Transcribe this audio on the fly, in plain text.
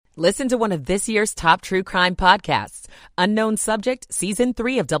Listen to one of this year's top true crime podcasts. Unknown Subject, Season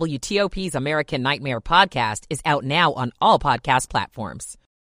 3 of WTOP's American Nightmare podcast is out now on all podcast platforms.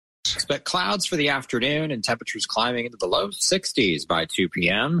 Expect clouds for the afternoon and temperatures climbing into the low 60s by 2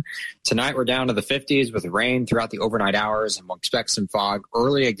 p.m. Tonight, we're down to the 50s with rain throughout the overnight hours, and we'll expect some fog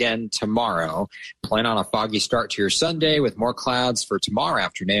early again tomorrow. Plan on a foggy start to your Sunday with more clouds for tomorrow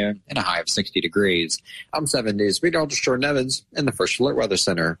afternoon and a high of 60 degrees. I'm 7 News meteorologist Jordan Evans in the First Alert Weather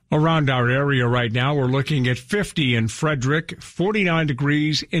Center. Around our area right now, we're looking at 50 in Frederick, 49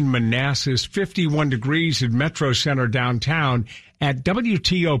 degrees in Manassas, 51 degrees in Metro Center downtown, at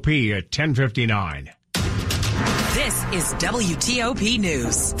WTOP at 10:59. This is WTOP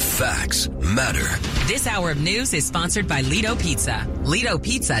News. Facts matter. This hour of news is sponsored by Lido Pizza. Lido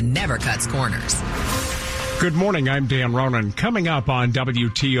Pizza never cuts corners. Good morning, I'm Dan Ronan. Coming up on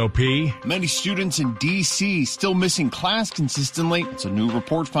WTOP. Many students in D.C. still missing class consistently. It's a new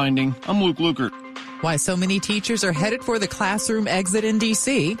report finding. I'm Luke Lukert. Why so many teachers are headed for the classroom exit in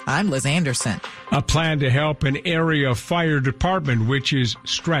D.C. I'm Liz Anderson. A plan to help an area fire department which is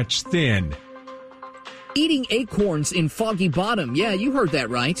stretched thin. Eating acorns in Foggy Bottom. Yeah, you heard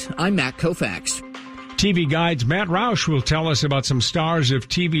that right. I'm Matt Koufax. TV Guide's Matt Roush will tell us about some stars of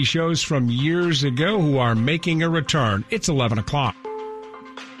TV shows from years ago who are making a return. It's 11 o'clock.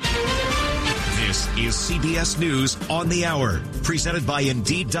 This is CBS News on the Hour, presented by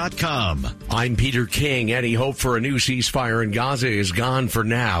Indeed.com. I'm Peter King. Any hope for a new ceasefire in Gaza is gone for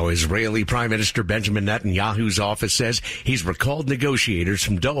now. Israeli Prime Minister Benjamin Netanyahu's office says he's recalled negotiators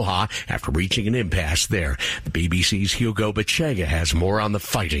from Doha after reaching an impasse there. The BBC's Hugo Bachega has more on the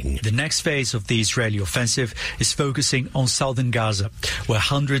fighting. The next phase of the Israeli offensive is focusing on southern Gaza, where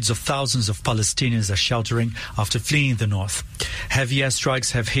hundreds of thousands of Palestinians are sheltering after fleeing the north. Heavy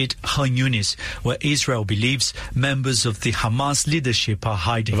airstrikes have hit Khan Yunis, where Israel believes members of the Hamas leadership are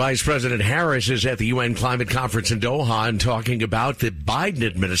hiding. Vice President Harris is at the UN Climate Conference in Doha and talking about the Biden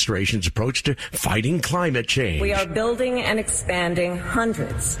administration's approach to fighting climate change. We are building and expanding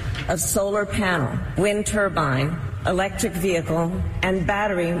hundreds of solar panel, wind turbine, electric vehicle, and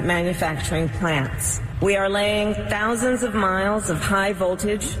battery manufacturing plants. We are laying thousands of miles of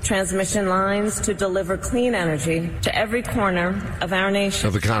high-voltage transmission lines to deliver clean energy to every corner of our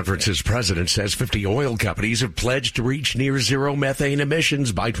nation. The conference's president says 50 oil companies have pledged to reach near-zero methane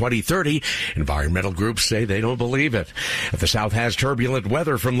emissions by 2030. Environmental groups say they don't believe it. The South has turbulent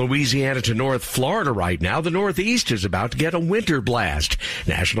weather from Louisiana to North Florida right now. The Northeast is about to get a winter blast.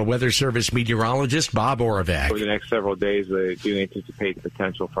 National Weather Service meteorologist Bob Oravec. Over the next several days, they do anticipate the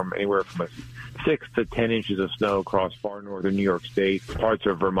potential from anywhere from 6 to 10 inches of snow across far northern New York State, parts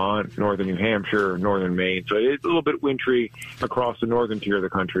of Vermont, northern New Hampshire, northern Maine. So it's a little bit wintry across the northern tier of the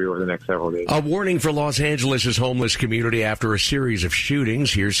country over the next several days. A warning for Los Angeles' homeless community after a series of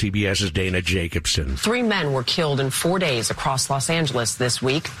shootings. Here's CBS's Dana Jacobson. 3 men were killed in 4 days across Los Angeles this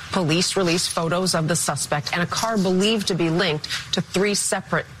week. Police released photos of the suspect and a car believed to be linked to 3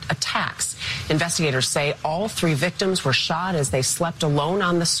 separate attacks. Investigators say all 3 victims were shot as they slept alone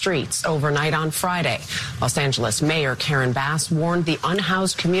on the streets overnight on Friday. Los Angeles Mayor Karen Bass warned the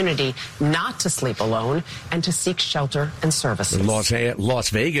unhoused community not to sleep alone and to seek shelter and services. Las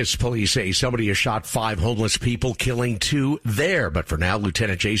Vegas police say somebody has shot 5 homeless people, killing 2 there. But for now,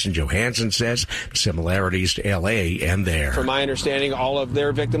 Lieutenant Jason Johansson says similarities to L.A. and there. From my understanding, all of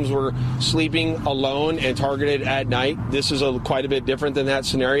their victims were sleeping alone and targeted at night. This is quite a bit different than that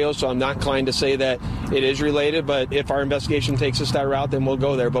scenario, so I'm not inclined to say that it is related. But if our investigation takes us that route, then we'll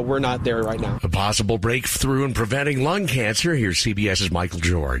go there. But we're not there right now. A possible breakthrough in preventing lung cancer. Here's CBS's Michael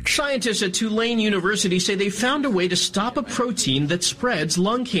George. Scientists at Tulane University say they found a way to stop a protein that spreads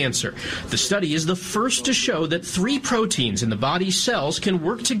lung cancer. The study is the first to show that 3 proteins in the body's cells can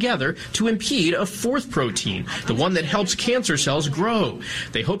work together to impede a 4th protein, the one that helps cancer cells grow.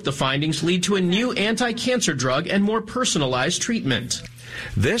 They hope the findings lead to a new anti-cancer drug and more personalized treatment.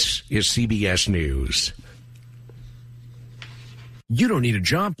 This is CBS News. You don't need a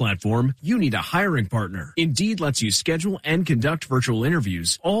job platform, you need a hiring partner. Indeed lets you schedule and conduct virtual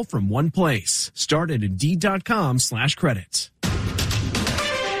interviews all from one place. Start at Indeed.com/credits.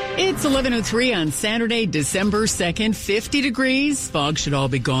 It's 11:03 on Saturday, December 2nd, 50 degrees. Fog should all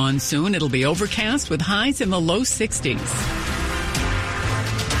be gone soon. It'll be overcast with highs in the low 60s.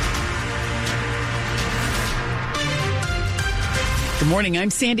 Good morning,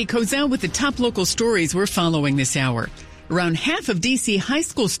 I'm Sandy Kozel with the top local stories we're following this hour. Around half of D.C. high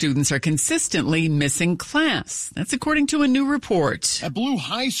school students are consistently missing class. That's according to a new report. At Blue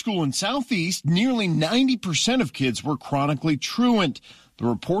High School in Southeast, nearly 90% of kids were chronically truant. The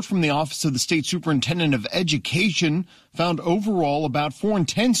report from the Office of the State Superintendent of Education found overall about 4 in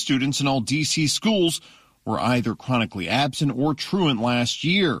 10 students in all D.C. schools were either chronically absent or truant last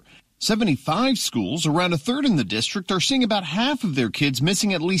year. 75 schools, around a third in the district, are seeing about half of their kids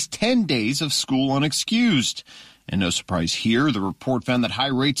missing at least 10 days of school unexcused. And no surprise here, the report found that high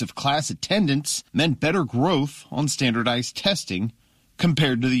rates of class attendance meant better growth on standardized testing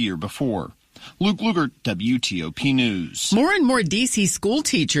compared to the year before. Luke Lugert, WTOP News. More and more D.C. school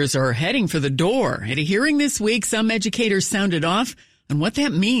teachers are heading for the door. At a hearing this week, some educators sounded off on what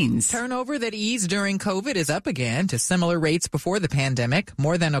that means. Turnover that eased during COVID is up again to similar rates before the pandemic.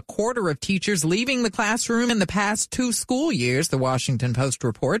 More than a quarter of teachers leaving the classroom in the past 2 school years, the Washington Post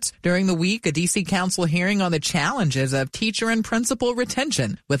reports. During the week, a D.C. Council hearing on the challenges of teacher and principal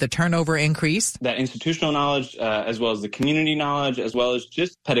retention. With a turnover increase, that institutional knowledge, as well as the community knowledge, as well as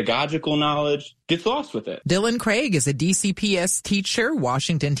just pedagogical knowledge, gets lost with it. Dylan Craig is a DCPS teacher,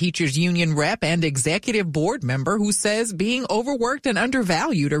 Washington Teachers Union rep, and executive board member who says being overworked and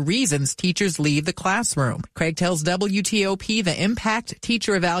undervalued are reasons teachers leave the classroom. Craig tells WTOP the impact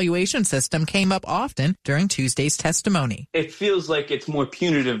teacher evaluation system came up often during Tuesday's testimony. It feels like it's more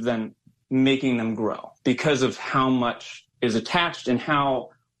punitive than making them grow because of how much is attached and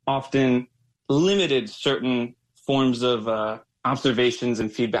how often limited certain forms of observations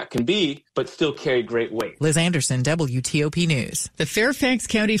and feedback can be, but still carry great weight. Liz Anderson, WTOP News. The Fairfax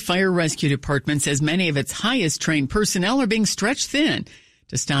County Fire Rescue Department says many of its highest trained personnel are being stretched thin.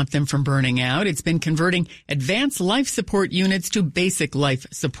 To stop them from burning out, it's been converting advanced life support units to basic life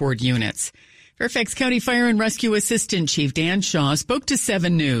support units. Fairfax County Fire and Rescue Assistant Chief Dan Shaw spoke to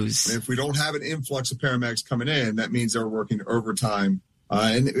 7 News. If we don't have an influx of paramedics coming in, that means they're working overtime.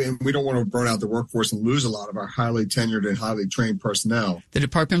 And we don't want to burn out the workforce and lose a lot of our highly tenured and highly trained personnel. The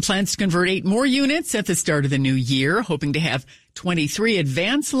department plans to convert 8 more units at the start of the new year, hoping to have 23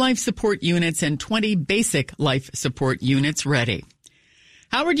 advanced life support units and 20 basic life support units ready.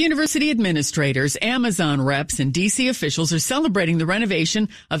 Howard University administrators, Amazon reps, and D.C. officials are celebrating the renovation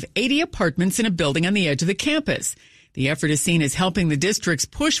of 80 apartments in a building on the edge of the campus. The effort is seen as helping the district's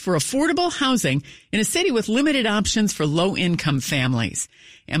push for affordable housing in a city with limited options for low-income families.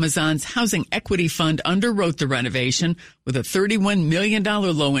 Amazon's Housing Equity Fund underwrote the renovation with a $31 million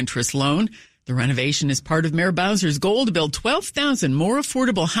low-interest loan. The renovation is part of Mayor Bowser's goal to build 12,000 more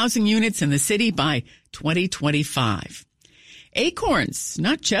affordable housing units in the city by 2025. Acorns,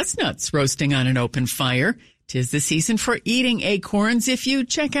 not chestnuts, roasting on an open fire. 'Tis the season for eating acorns if you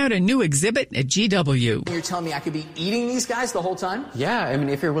check out a new exhibit at GW. You're telling me I could be eating these guys the whole time? Yeah, I mean,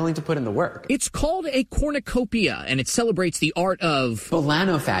 if you're willing to put in the work. It's called a cornucopia, and it celebrates the art of...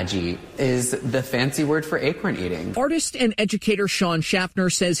 Bolanophagy is the fancy word for acorn eating. Artist and educator Sean Schaffner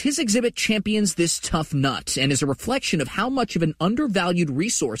says his exhibit champions this tough nut and is a reflection of how much of an undervalued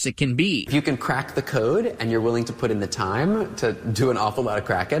resource it can be. If you can crack the code and you're willing to put in the time to do an awful lot of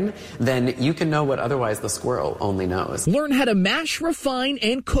cracking, then you can know what otherwise the squirrel only knows. Learn how to mash, refine,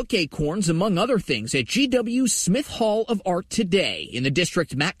 and cook acorns, among other things, at GW's Smith Hall of Art today. In the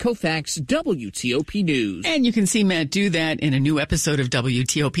district, Matt Koufax, WTOP News. And you can see Matt do that in a new episode of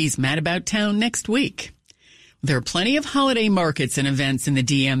WTOP's Matt About Town next week. There are plenty of holiday markets and events in the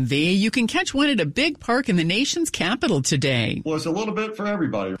DMV. You can catch one at a big park in the nation's capital today. Well, it's a little bit for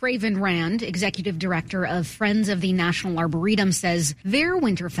everybody. Raven Rand, executive director of Friends of the National Arboretum, says their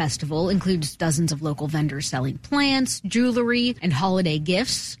winter festival includes dozens of local vendors selling plants, jewelry, and holiday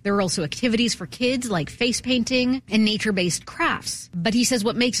gifts. There are also activities for kids like face painting and nature-based crafts. But he says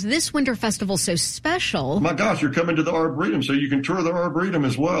what makes this winter festival so special... My gosh, you're coming to the Arboretum, so you can tour the Arboretum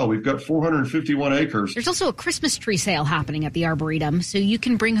as well. We've got 451 acres. There's also a Christmas tree sale happening at the Arboretum, so you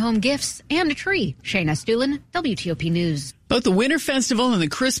can bring home gifts and a tree. Shayna Stulen, WTOP News. Both the Winter Festival and the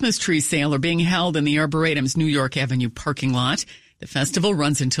Christmas tree sale are being held in the Arboretum's New York Avenue parking lot. The festival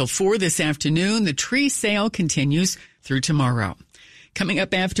runs until 4 this afternoon. The tree sale continues through tomorrow. Coming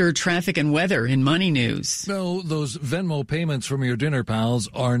up after traffic and weather in Money News. No, those Venmo payments from your dinner pals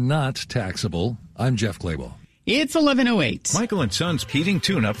are not taxable. I'm Jeff Clable. It's 11:08. Michael & Son's heating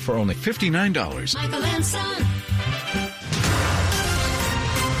tune-up for only $59. Michael & Son.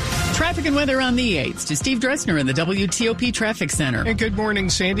 Traffic and weather on the 8s to Steve Dressner in the WTOP Traffic Center. And good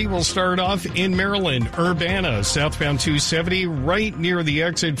morning, Sandy. We'll start off in Maryland, Urbana, southbound 270, right near the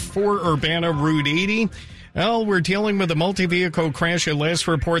exit for Urbana, Route 80. Well, we're dealing with a multi-vehicle crash. At last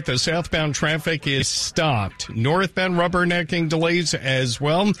report, the southbound traffic is stopped. Northbound rubbernecking delays as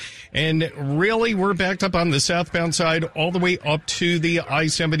well. And really, we're backed up on the southbound side all the way up to the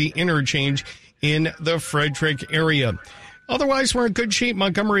I-70 interchange in the Frederick area. Otherwise, we're in good shape.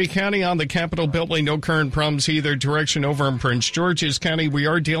 Montgomery County on the Capitol Beltway, no current problems either direction. Over in Prince George's County, we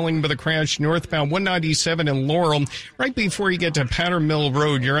are dealing with a crash northbound 197 in Laurel. Right before you get to Powder Mill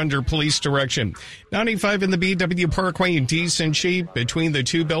Road, you're under police direction. 95 in the BW Parkway in decent shape. Between the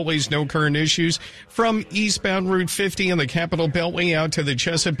two beltways, no current issues. From eastbound Route 50 in the Capitol Beltway out to the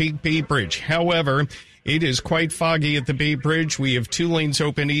Chesapeake Bay Bridge. However, it is quite foggy at the Bay Bridge. We have 2 lanes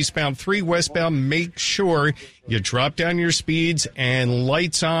open eastbound, 3 westbound. Make sure you drop down your speeds, and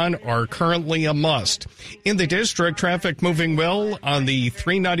lights on are currently a must. In the district, traffic moving well on the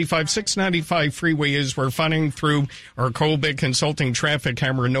 395, 695 freeway as we're funning through our Colbeck Consulting traffic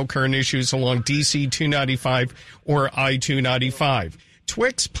camera. No current issues along DC 295 or I-295.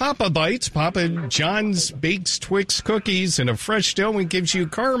 Twix Papa Bites. Papa John's bakes Twix cookies in a fresh dough and gives you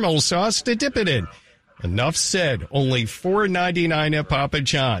caramel sauce to dip it in. Enough said. Only $4.99 at Papa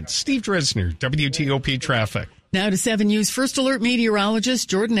John's. Steve Dresner, WTOP Traffic. Now to 7 News First Alert meteorologist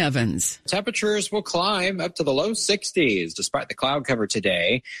Jordan Evans. Temperatures will climb up to the low 60s despite the cloud cover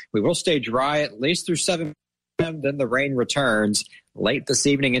today. We will stay dry at least through 7 p.m. Then the rain returns late this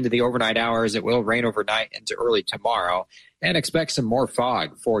evening into the overnight hours. It will rain overnight into early tomorrow. And expect some more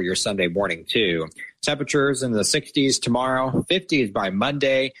fog for your Sunday morning, too. Temperatures in the 60s tomorrow, 50s by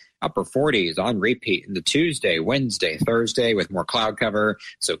Monday, upper 40s on repeat into Tuesday, Wednesday, Thursday with more cloud cover.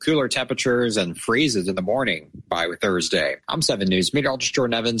 So cooler temperatures and freezes in the morning by Thursday. I'm 7 News meteorologist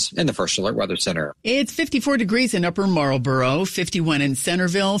Jordan Evans in the First Alert Weather Center. It's 54 degrees in Upper Marlboro, 51 in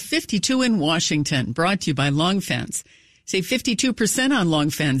Centerville, 52 in Washington. Brought to you by Long Fence. Save 52% on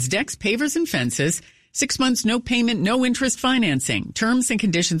Long Fence decks, pavers, and fences. 6 months, no payment, no interest financing. Terms and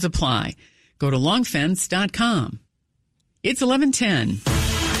conditions apply. Go to longfence.com. It's 11:10.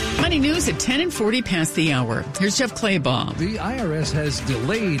 Money news at 10 and 40 past the hour. Here's Jeff Claybaugh. The IRS has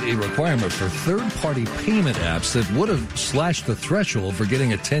delayed a requirement for third-party payment apps that would have slashed the threshold for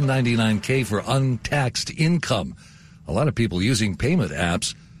getting a 1099-K for untaxed income. A lot of people using payment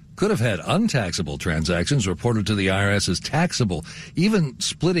apps could have had untaxable transactions reported to the IRS as taxable, even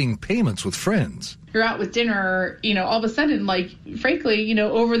splitting payments with friends. You're out with dinner, all of a sudden, frankly,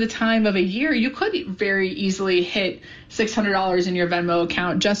 over the time of a year, you could very easily hit $600 in your Venmo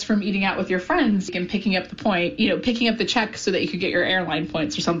account just from eating out with your friends and picking up the check so that you could get your airline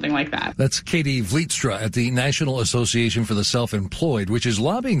points or something like that. That's Katie Vlietstra at the National Association for the Self-Employed, which is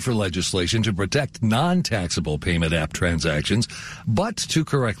lobbying for legislation to protect non-taxable payment app transactions, but to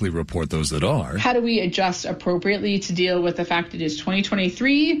correctly report those that are. How do we adjust appropriately to deal with the fact it is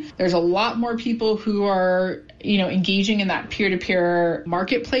 2023? There's a lot more people who are, engaging in that peer-to-peer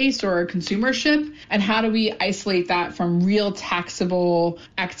marketplace or consumership. And how do we isolate that from real taxable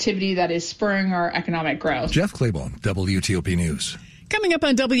activity that is spurring our economic growth? Jeff Claybaugh, WTOP News. Coming up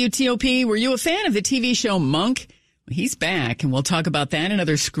on WTOP, were you a fan of the TV show Monk? He's back, and we'll talk about that and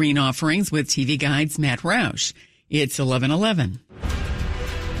other screen offerings with TV Guide's Matt Roush. It's 11:11.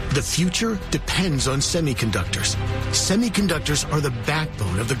 The future depends on semiconductors. Semiconductors are the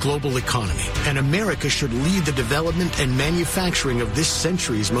backbone of the global economy, and America should lead the development and manufacturing of this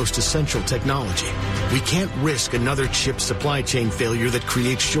century's most essential technology. We can't risk another chip supply chain failure that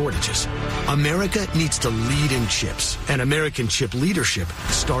creates shortages. America needs to lead in chips, and American chip leadership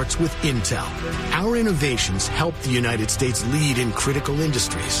starts with Intel. Our innovations help the United States lead in critical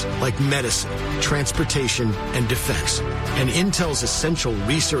industries like medicine, transportation, and defense. And Intel's essential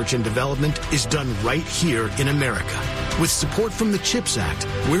research and development is done right here in America. With support from the CHIPS Act,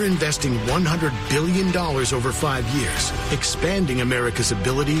 we're investing $100 billion over 5 years, expanding America's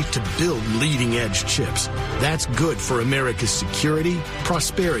ability to build leading-edge chips. That's good for America's security,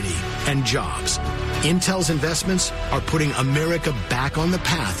 prosperity, and jobs. Intel's investments are putting America back on the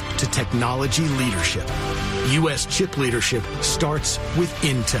path to technology leadership. U.S. chip leadership starts with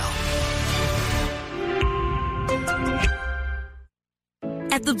Intel.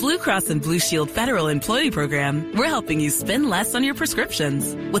 At the Blue Cross and Blue Shield Federal Employee Program, we're helping you spend less on your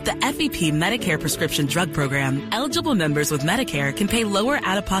prescriptions. With the FEP Medicare Prescription Drug Program, eligible members with Medicare can pay lower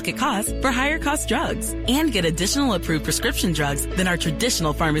out-of-pocket costs for higher-cost drugs and get additional approved prescription drugs than our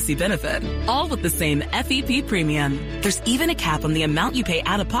traditional pharmacy benefit, all with the same FEP premium. There's even a cap on the amount you pay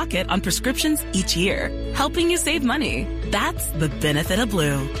out-of-pocket on prescriptions each year, helping you save money. That's the benefit of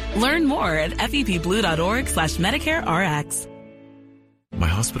Blue. Learn more at fepblue.org/MedicareRx. My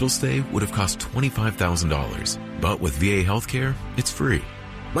hospital stay would have cost $25,000, but with VA healthcare, it's free.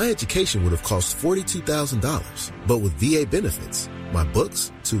 My education would have cost $42,000, but with VA benefits, my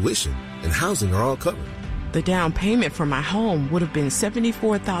books, tuition, and housing are all covered. The down payment for my home would have been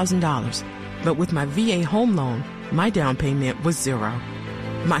 $74,000, but with my VA home loan, my down payment was $0.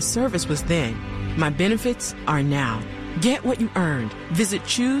 My service was then. My benefits are now. Get what you earned. Visit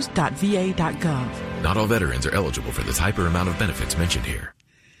choose.va.gov. Not all veterans are eligible for the type or amount of benefits mentioned here.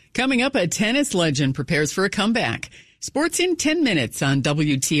 Coming up, a tennis legend prepares for a comeback. Sports in 10 minutes on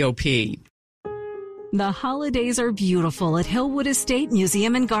WTOP. The holidays are beautiful at Hillwood Estate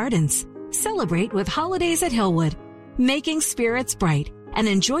Museum and Gardens. Celebrate with Holidays at Hillwood, making spirits bright, and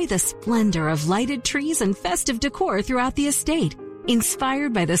enjoy the splendor of lighted trees and festive decor throughout the estate,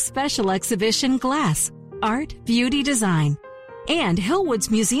 inspired by the special exhibition Glass, Art, Beauty, Design. And Hillwood's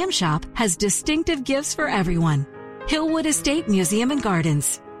Museum Shop has distinctive gifts for everyone. Hillwood Estate Museum and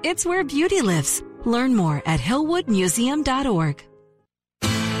Gardens. It's where beauty lives. Learn more at hillwoodmuseum.org.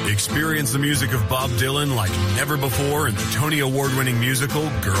 Experience the music of Bob Dylan like never before in the Tony Award-winning musical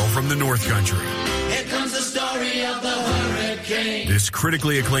Girl from the North Country. Here comes the story of the hurricane. This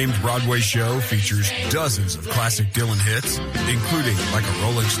critically acclaimed Broadway show features dozens of classic Dylan hits, including Like a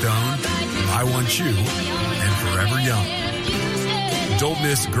Rolling Stone, I Want You, and Forever Young. Don't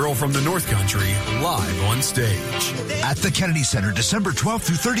miss Girl from the North Country live on stage. At the Kennedy Center, December 12th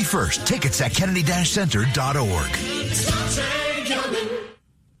through 31st. Tickets at kennedy-center.org.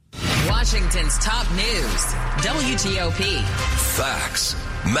 Washington's top news, WTOP. Facts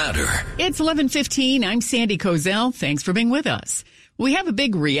matter. It's 11:15. I'm Sandy Kozel. Thanks for being with us. We have a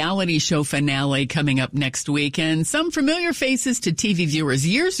big reality show finale coming up next week, and some familiar faces to TV viewers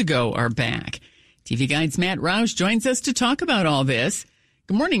years ago are back. TV Guide's Matt Roush joins us to talk about all this.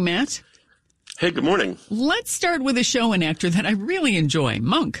 Good morning, Matt. Hey, good morning. Let's start with a show and actor that I really enjoy,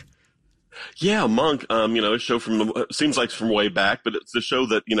 Monk. Yeah, Monk, a show seems like from way back, but it's a show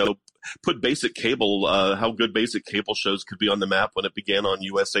that, put basic cable, how good basic cable shows could be on the map when it began on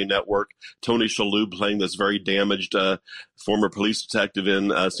USA Network. Tony Shalhoub playing this very damaged former police detective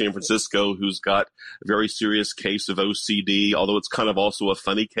in San Francisco who's got a very serious case of OCD, although it's kind of also a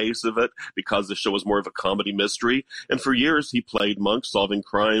funny case of it because the show is more of a comedy mystery. And for years, he played Monk, solving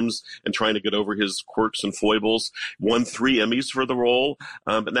crimes and trying to get over his quirks and foibles. Won 3 Emmys for the role,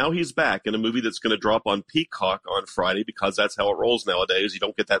 but now he's back in a movie that's going to drop on Peacock on Friday because that's how it rolls nowadays. You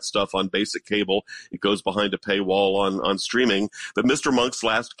don't get that stuff on basic cable. It goes behind a paywall on streaming. But Mr. Monk's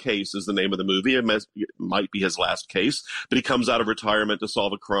Last Case is the name of the movie. It might be his last case, but he comes out of retirement to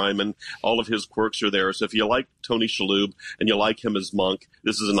solve a crime, and all of his quirks are there. So if you like Tony Shalhoub and you like him as Monk,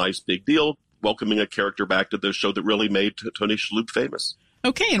 this is a nice big deal, welcoming a character back to the show that really made Tony Shalhoub famous.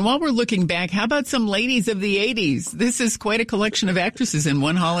 Okay, and while we're looking back, how about some ladies of the 80s? This is quite a collection of actresses in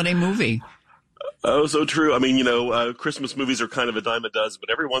one holiday movie. Oh, so true. I mean, Christmas movies are kind of a dime a dozen, but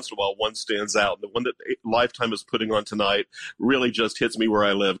every once in a while one stands out. The one that Lifetime is putting on tonight really just hits me where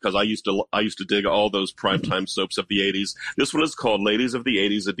I live because I used to dig all those primetime soaps of the 80s. This one is called Ladies of the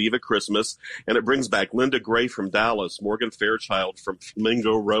 80s, A Diva Christmas, and it brings back Linda Gray from Dallas, Morgan Fairchild from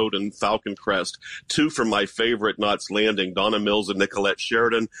Flamingo Road and Falcon Crest, 2 from my favorite Knots Landing, Donna Mills and Nicolette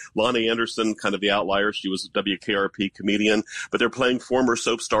Sheridan, Lonnie Anderson, kind of the outlier. She was a WKRP comedian, but they're playing former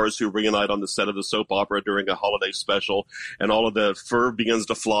soap stars who reunite on the set of the soap opera during a holiday special, and all of the fur begins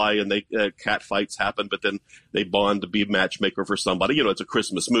to fly and cat fights happen, but then they bond to be a matchmaker for somebody. It's a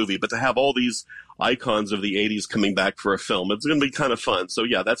Christmas movie, but to have all these icons of the 80s coming back for a film, it's going to be kind of fun. So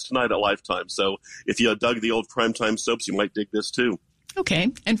yeah, that's tonight at Lifetime. So if you dug the old primetime soaps, you might dig this too.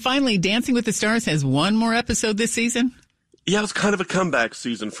 Okay. And finally, Dancing with the Stars has one more episode this season. Yeah, it's kind of a comeback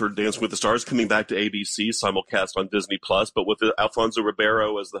season for Dancing with the Stars, coming back to ABC, simulcast on Disney+, but with Alfonso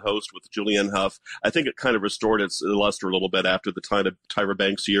Ribeiro as the host with Julianne Hough, I think it kind of restored its luster a little bit after the time of Tyra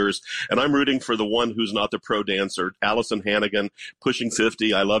Banks years. And I'm rooting for the one who's not the pro dancer, Allison Hannigan, pushing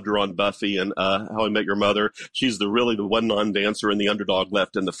 50. I loved her on Buffy and How I Met Your Mother. She's the one non-dancer and the underdog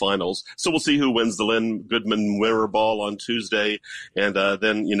left in the finals. So we'll see who wins the Lynn Goodman Winner Ball on Tuesday. And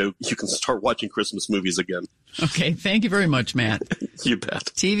then, you can start watching Christmas movies again. Okay, thank you very much, Matt. You bet.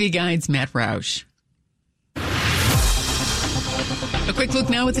 TV Guide's Matt Roush. A quick look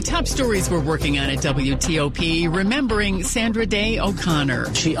now at the top stories we're working on at WTOP, remembering Sandra Day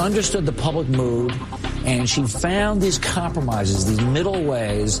O'Connor. She understood the public mood, and she found these compromises, these middle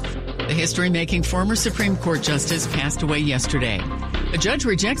ways. The history-making former Supreme Court justice passed away yesterday. A judge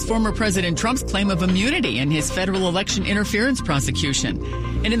rejects former President Trump's claim of immunity in his federal election interference prosecution.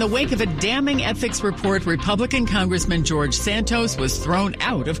 And in the wake of a damning ethics report, Republican Congressman George Santos was thrown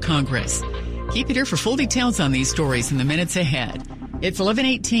out of Congress. Keep it here for full details on these stories in the minutes ahead. It's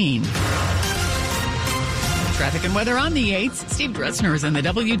 11:18. Traffic and weather on the 8s. Steve Dressner is in the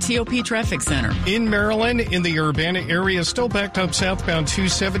WTOP Traffic Center. In Maryland, in the Urbana area, still backed up southbound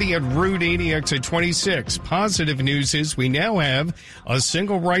 270 at Route 80 exit 26. Positive news is we now have a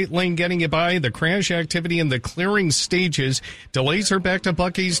single right lane getting you by. The crash activity in the clearing stages. Delays are back to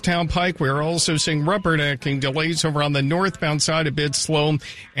Buckystown Pike. We're also seeing rubbernecking delays over on the northbound side, a bit slow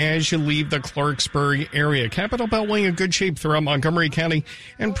as you leave the Clarksburg area. Capital Beltway in good shape throughout Montgomery County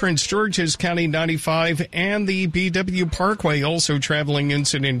and Prince George's County 95 and the BW Parkway also traveling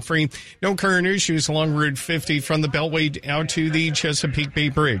incident-free. No current issues along Route 50 from the Beltway out to the Chesapeake Bay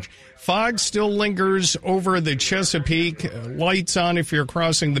Bridge. Fog still lingers over the Chesapeake. Lights on if you're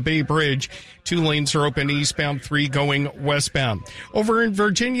crossing the Bay Bridge. 2 lanes are open eastbound, 3 going westbound. Over in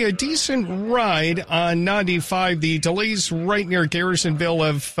Virginia, a decent ride on 95. The delays right near Garrisonville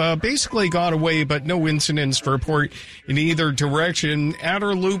have basically gone away, but no incidents to report in either direction.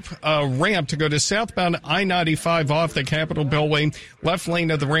 Outer Loop ramp to go to southbound I-95 off the Capitol Beltway. Left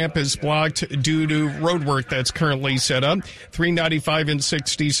lane of the ramp is blocked due to road work that's currently set up. 395 and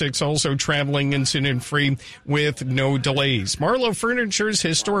 66 also traveling incident-free with no delays. Marlowe Furniture's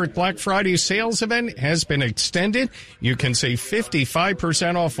historic Black Friday sales event has been extended. You can save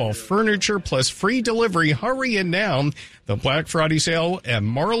 55% off all furniture plus free delivery. Hurry in now. The Black Friday sale at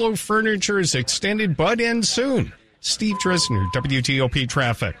Marlowe Furniture is extended but ends soon. Steve Dressner, WTOP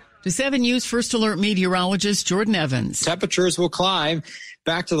Traffic. To 7 News First Alert meteorologist Jordan Evans. Temperatures will climb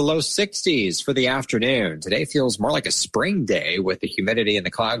back to the low 60s for the afternoon. Today feels more like a spring day with the humidity in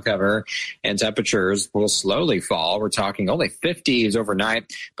the cloud cover, and temperatures will slowly fall. We're talking only 50s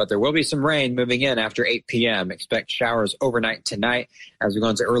overnight, but there will be some rain moving in after 8 p.m. Expect showers overnight tonight. As we go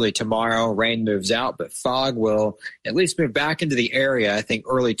into early tomorrow, rain moves out, but fog will at least move back into the area. I think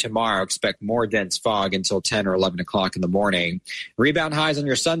early tomorrow, expect more dense fog until 10 or 11 o'clock in the morning. Rebound highs on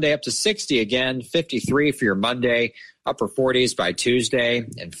your Sunday up to 60 again, 53 for your Monday. Upper 40s by Tuesday,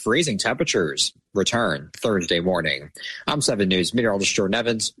 and freezing temperatures return Thursday morning. I'm 7 News meteorologist Jordan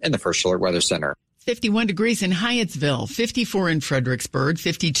Evans in the First Alert Weather Center. 51 degrees in Hyattsville, 54 in Fredericksburg,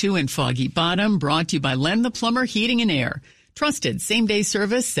 52 in Foggy Bottom, brought to you by Len the Plumber Heating and Air. Trusted same-day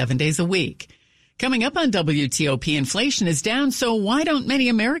service 7 days a week. Coming up on WTOP, inflation is down, so why don't many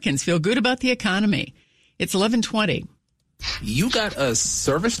Americans feel good about the economy? It's 11:20. You got a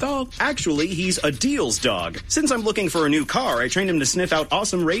service dog? Actually, he's a deals dog. Since I'm looking for a new car, I trained him to sniff out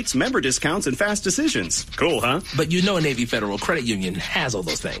awesome rates, member discounts, and fast decisions. Cool, huh? But you know a Navy Federal Credit Union has all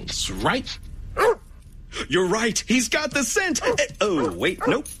those things, right? You're right. He's got the scent. Oh, wait.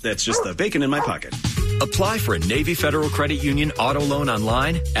 Nope. That's just the bacon in my pocket. Apply for a Navy Federal Credit Union auto loan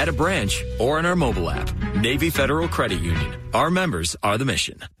online, at a branch, or in our mobile app. Navy Federal Credit Union. Our members are the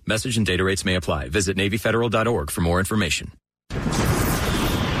mission. Message and data rates may apply. Visit NavyFederal.org for more information.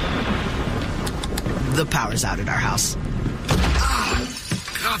 The power's out at our house.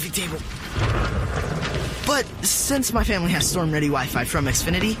 Coffee table. But since my family has storm-ready Wi-Fi from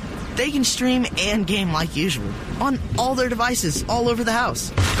Xfinity, they can stream and game like usual on all their devices all over the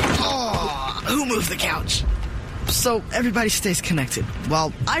house. Oh, who moved the couch? So everybody stays connected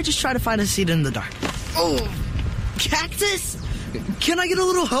while I just try to find a seat in the dark. Oh, cactus? Can I get a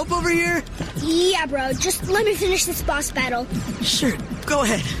little help over here? Yeah, bro. Just let me finish this boss battle. Sure. Go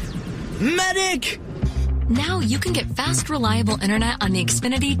ahead. Medic! Now you can get fast, reliable internet on the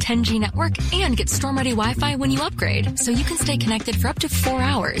Xfinity 10G network and get storm-ready Wi-Fi when you upgrade, so you can stay connected for up to 4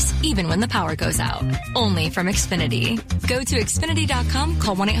 hours, even when the power goes out. Only from Xfinity. Go to Xfinity.com,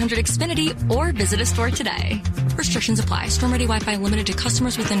 call 1-800-XFINITY, or visit a store today. Restrictions apply. Storm-ready Wi-Fi limited to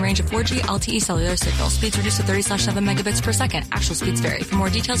customers within range of 4G LTE cellular signal. Speeds reduced to 30/7 megabits per second. Actual speeds vary. For more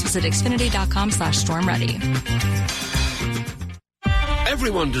details, visit Xfinity.com/stormready.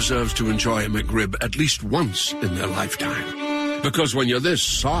 Everyone deserves to enjoy a McRib at least once in their lifetime. Because when you're this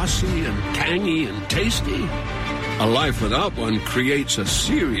saucy and tangy and tasty, a life without one creates a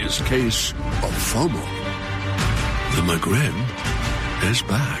serious case of FOMO. The McRib is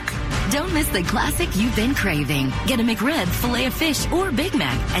back. Don't miss the classic you've been craving. Get a McRib, Filet-O-Fish, or Big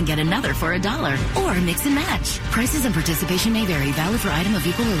Mac, and get another for $1. Or mix and match. Prices and participation may vary. Valid for item of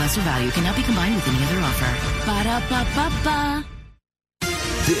equal or lesser value. Cannot be combined with any other offer. Ba-da-ba-ba-ba.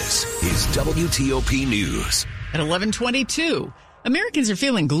 This is WTOP News. At 11:22, Americans are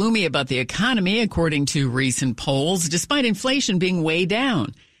feeling gloomy about the economy, according to recent polls, despite inflation being way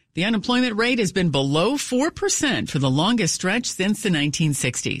down. The unemployment rate has been below 4% for the longest stretch since the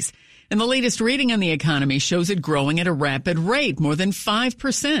 1960s. And the latest reading on the economy shows it growing at a rapid rate, more than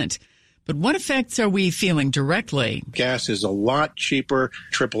 5%. But what effects are we feeling directly? Gas is a lot cheaper.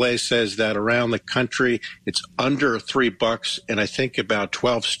 AAA says that around the country it's under $3 in I think about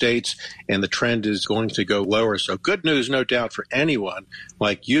 12 states, and the trend is going to go lower. So good news, no doubt, for anyone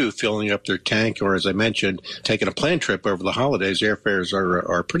like you filling up their tank, or as I mentioned, taking a plane trip over the holidays. Airfares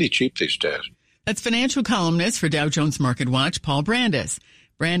are pretty cheap these days. That's financial columnist for Dow Jones Market Watch, Paul Brandis.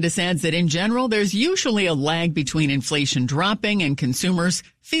 Brandis adds that in general, there's usually a lag between inflation dropping and consumers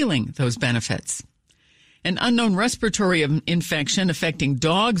feeling those benefits. An unknown respiratory infection affecting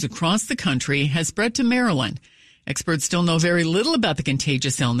dogs across the country has spread to Maryland. Experts still know very little about the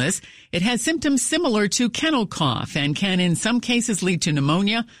contagious illness. It has symptoms similar to kennel cough and can in some cases lead to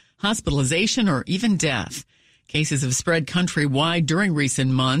pneumonia, hospitalization, or even death. Cases have spread countrywide during recent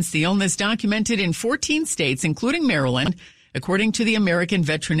months. The illness documented in 14 states, including Maryland, according to the American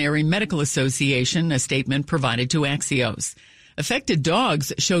Veterinary Medical Association, a statement provided to Axios. Affected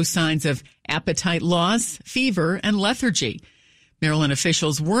dogs show signs of appetite loss, fever, and lethargy. Maryland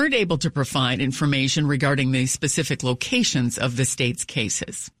officials weren't able to provide information regarding the specific locations of the state's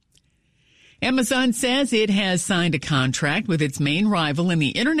cases. Amazon says it has signed a contract with its main rival in the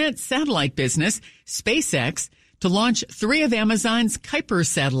internet satellite business, SpaceX, to launch 3 of Amazon's Kuiper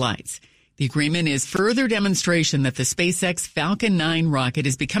satellites. The agreement is further demonstration that the SpaceX Falcon 9 rocket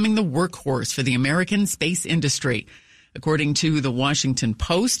is becoming the workhorse for the American space industry. According to the Washington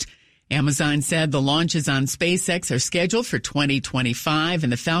Post, Amazon said the launches on SpaceX are scheduled for 2025,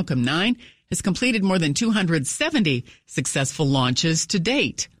 and the Falcon 9 has completed more than 270 successful launches to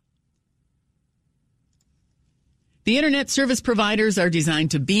date. The internet service providers are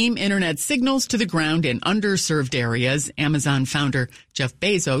designed to beam internet signals to the ground in underserved areas. Amazon founder Jeff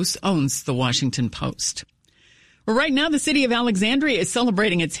Bezos owns the Washington Post. Well, right now, the city of Alexandria is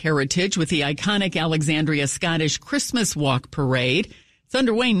celebrating its heritage with the iconic Alexandria Scottish Christmas Walk Parade. It's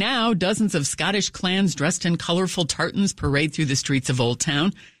underway now. Dozens of Scottish clans dressed in colorful tartans parade through the streets of Old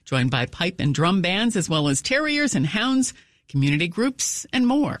Town, joined by pipe and drum bands, as well as terriers and hounds, community groups, and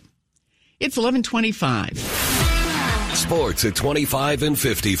more. It's 11:25. Sports at 25 and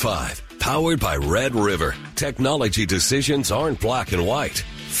 55. Powered by Red River. Technology decisions aren't black and white.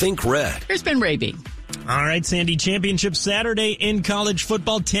 Think red. Here's Ben Raby. All right, Sandy, championship Saturday in college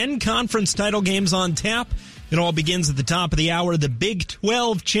football. 10 conference title games on tap. It all begins at the top of the hour. The Big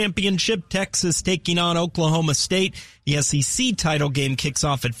 12 championship, Texas taking on Oklahoma State. The SEC title game kicks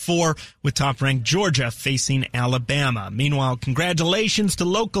off at 4 with top-ranked Georgia facing Alabama. Meanwhile, congratulations to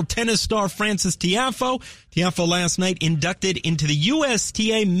local tennis star Frances Tiafoe. Tiafoe last night inducted into the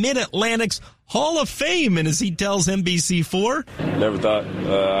USTA Mid-Atlantic's Hall of Fame, and as he tells NBC4, never thought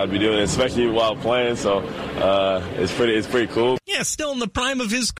I'd be doing it, especially while playing, so it's pretty cool. Yeah, still in the prime of his